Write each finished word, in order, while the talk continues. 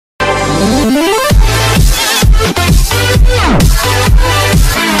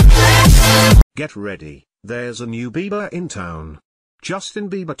Get ready, there's a new Bieber in town. Justin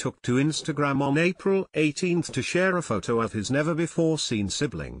Bieber took to Instagram on April 18th to share a photo of his never-before-seen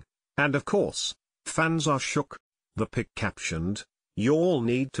sibling. And of course, fans are shook. The pic captioned, "Y'all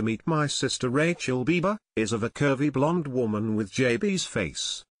need to meet my sister Rachel Bieber," is of a curvy blonde woman with JB's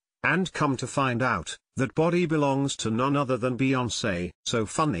face. And come to find out, that body belongs to none other than Beyonce. So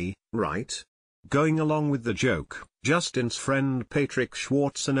funny, right? Going along with the joke, Justin's friend Patrick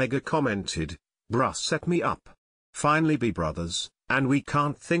Schwarzenegger commented, "Bruh, set me up. Finally be brothers." And we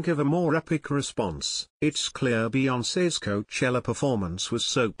can't think of a more epic response. It's clear Beyonce's Coachella performance was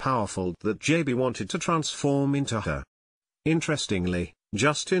so powerful that JB wanted to transform into her. Interestingly,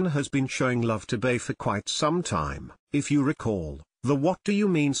 Justin has been showing love to Bey for quite some time. If you recall, the What Do You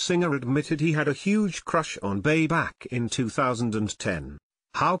Mean singer admitted he had a huge crush on Bey back in 2010.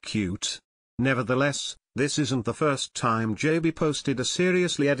 How cute. Nevertheless, this isn't the first time JB posted a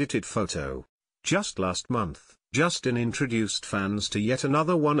seriously edited photo. Just last month, Justin introduced fans to yet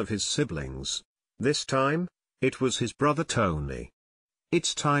another one of his siblings. This time, it was his brother Tony.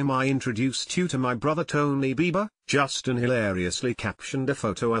 "It's time I introduced you to my brother Tony Bieber," Justin hilariously captioned a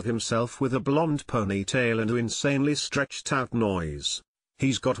photo of himself with a blonde ponytail and an insanely stretched out nose.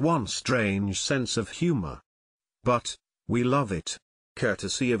 He's got one strange sense of humor. But, we love it.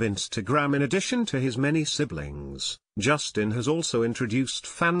 Courtesy of Instagram. In addition to his many siblings, Justin has also introduced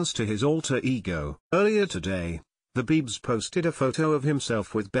fans to his alter ego. Earlier today, the Biebs posted a photo of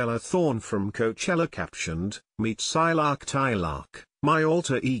himself with Bella Thorne from Coachella captioned, "Meet Tylark, my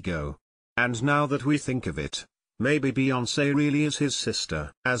alter ego." And now that we think of it, maybe Beyonce really is his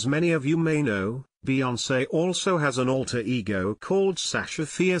sister. As many of you may know, Beyonce also has an alter ego called Sasha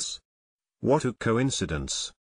Fierce. What a coincidence.